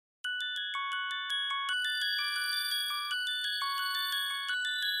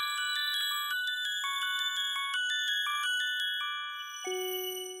Hey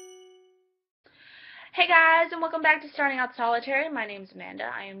guys, and welcome back to Starting Out Solitary. My name's Amanda.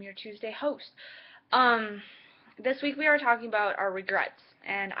 I am your Tuesday host. This week we are talking about our regrets,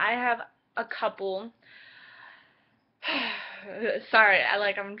 and I have a couple. Sorry,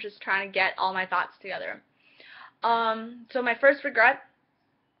 I'm just trying to get all my thoughts together. So my first regret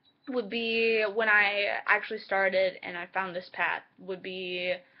would be when I actually started and I found this path, would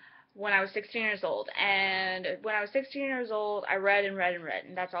be when I was 16 years old. And when I was 16 years old, I read and read and read,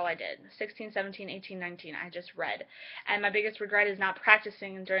 and that's all I did. 16, 17, 18, 19, I just read. And my biggest regret is not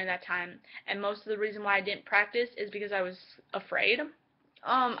practicing during that time. And most of the reason why I didn't practice is because I was afraid.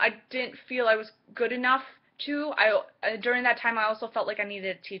 I didn't feel I was good enough to. During that time, I also felt like I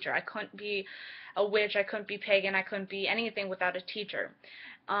needed a teacher. I couldn't be a witch, I couldn't be pagan, I couldn't be anything without a teacher.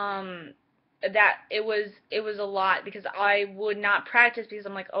 That it was a lot because I would not practice because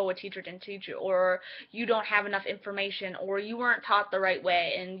I'm like, oh, a teacher didn't teach you, or you don't have enough information, or you weren't taught the right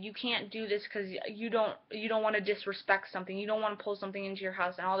way, and you can't do this because you don't want to disrespect something, you don't want to pull something into your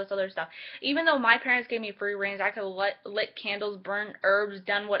house, and all this other stuff. Even though my parents gave me free reins, I could lit candles, burn herbs,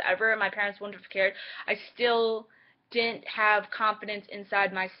 done whatever, and my parents wouldn't have cared. I still didn't have confidence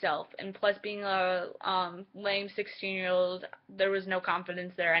inside myself, and plus being a lame 16-year-old, there was no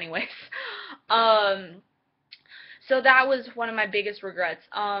confidence there anyways. So that was one of my biggest regrets.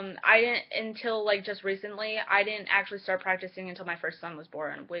 I didn't, until like just recently, I didn't actually start practicing until my first son was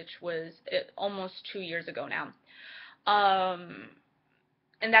born, which was almost 2 years ago now.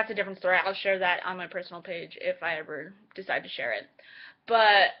 And that's a different story. I'll share that on my personal page if I ever decide to share it.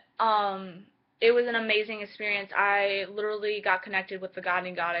 But it was an amazing experience. I literally got connected with the god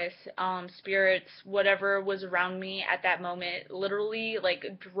and goddess, spirits, whatever was around me at that moment. Literally,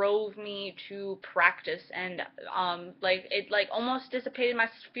 drove me to practice, and it almost dissipated my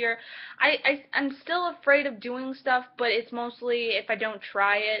fear. I'm still afraid of doing stuff, but it's mostly if I don't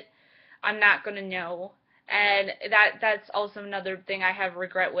try it, I'm not gonna know. And that's also another thing I have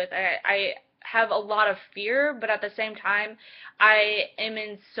regret with. I have a lot of fear, but at the same time, I am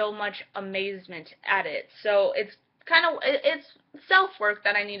in so much amazement at it. So it's self-work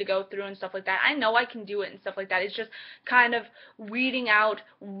that I need to go through and stuff like that. I know I can do it and stuff like that. It's just kind of weeding out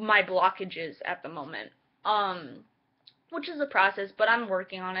my blockages at the moment. Which is a process, but I'm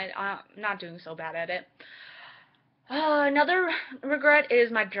working on it. I'm not doing so bad at it. Another regret is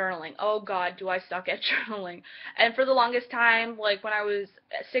my journaling. Oh god, do I suck at journaling. And for the longest time, like when I was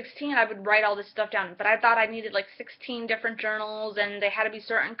 16, I would write all this stuff down. But I thought I needed like 16 different journals, and they had to be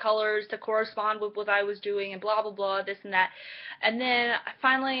certain colors to correspond with what I was doing, and blah blah blah, this and that. And then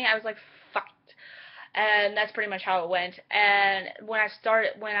finally I was like, fuck it. And that's pretty much how it went. And when I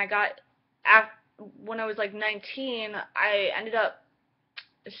was like 19, I ended up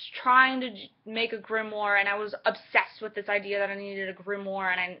trying to make a grimoire, and I was obsessed with this idea that I needed a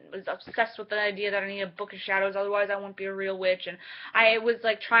grimoire, and I was obsessed with the idea that I needed a book of shadows, otherwise I won't be a real witch, and I was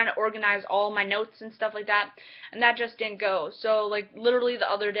like trying to organize all my notes and stuff like that, and that just didn't go. So like literally the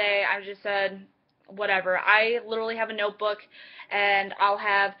other day I just said, whatever. I literally have a notebook, and I'll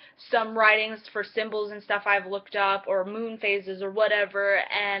have some writings for symbols and stuff I've looked up, or moon phases or whatever,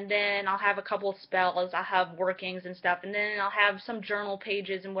 and then I'll have a couple of spells, I'll have workings and stuff, and then I'll have some journal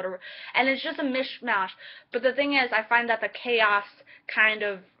pages and whatever, and it's just a mishmash. But the thing is, I find that the chaos kind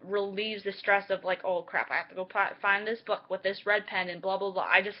of relieves the stress of like, oh crap, I have to go find this book with this red pen and blah blah blah.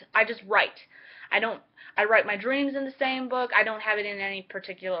 I just write. I write my dreams in the same book. I don't have it in any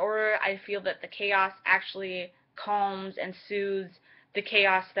particular order. I feel that the chaos actually calms and soothes the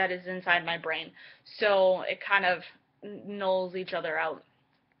chaos that is inside my brain. So it kind of nulls each other out.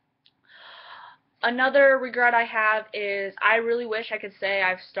 Another regret I have is I really wish I could say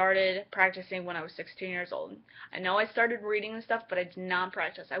I've started practicing when I was 16 years old. I know I started reading and stuff, but I did not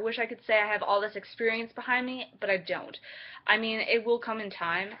practice. I wish I could say I have all this experience behind me, but I don't. I mean, it will come in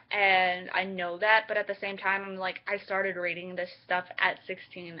time, and I know that, but at the same time, I'm like, I started reading this stuff at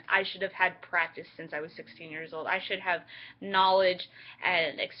 16. I should have had practice since I was 16 years old. I should have knowledge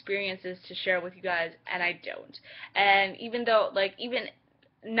and experiences to share with you guys, and I don't. And even though, even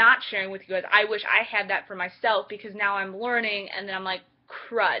not sharing with you guys, I wish I had that for myself, because now I'm learning, and then I'm like,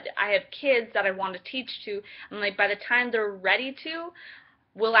 crud, I have kids that I want to teach to, and like by the time they're ready to,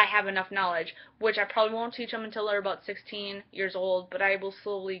 will I have enough knowledge? Which I probably won't teach them until they're about 16 years old, but I will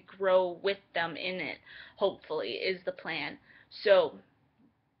slowly grow with them in it, hopefully, is the plan. So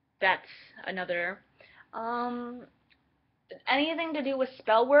that's another. Anything to do with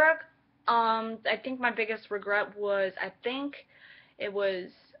spell work, I think my biggest regret was, I think it was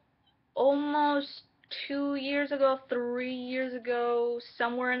almost 2 years ago, 3 years ago,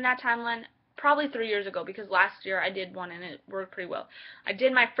 somewhere in that timeline, probably 3 years ago, because last year I did one and it worked pretty well. I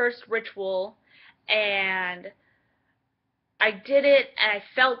did my first ritual, and I did it, and I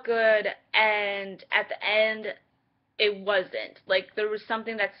felt good, and at the end, it wasn't. Like, there was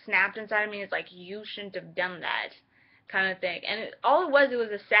something that snapped inside of me. It's like, you shouldn't have done that, kind of thing. And all it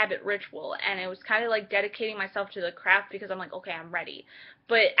was a Sabbath ritual, and it was kind of like dedicating myself to the craft, because I'm like, okay, I'm ready.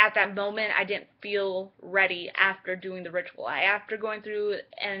 But at that moment, I didn't feel ready after doing the ritual. After going through,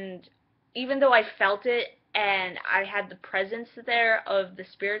 and even though I felt it, and I had the presence there of the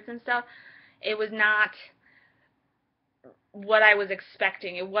spirits and stuff, it was not what I was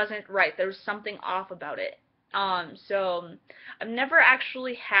expecting. It wasn't right. There was something off about it. So I've never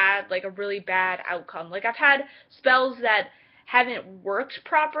actually had like a really bad outcome. Like, I've had spells that haven't worked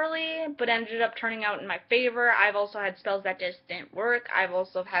properly but ended up turning out in my favor. I've also had spells that just didn't work. I've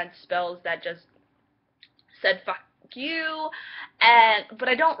also had spells that just said fuck you, but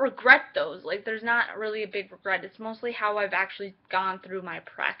I don't regret those. Like, there's not really a big regret. It's mostly how I've actually gone through my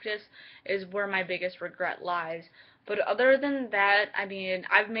practice is where my biggest regret lies. But other than that, I mean,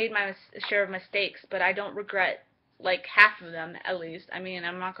 I've made my share of mistakes, but I don't regret, like, half of them, at least. I mean,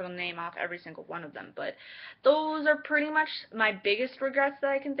 I'm not going to name off every single one of them, but those are pretty much my biggest regrets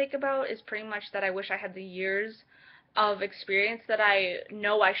that I can think about, is pretty much that I wish I had the years of experience that I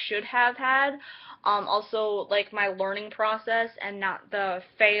know I should have had. Also, like, my learning process and not the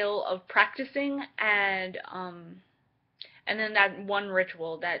fail of practicing, and then that one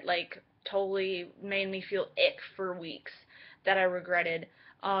ritual that, like, totally made me feel ick for weeks that I regretted.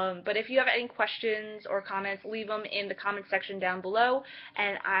 But if you have any questions or comments, leave them in the comment section down below,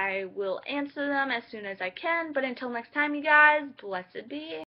 and I will answer them as soon as I can. But until next time, you guys, blessed be.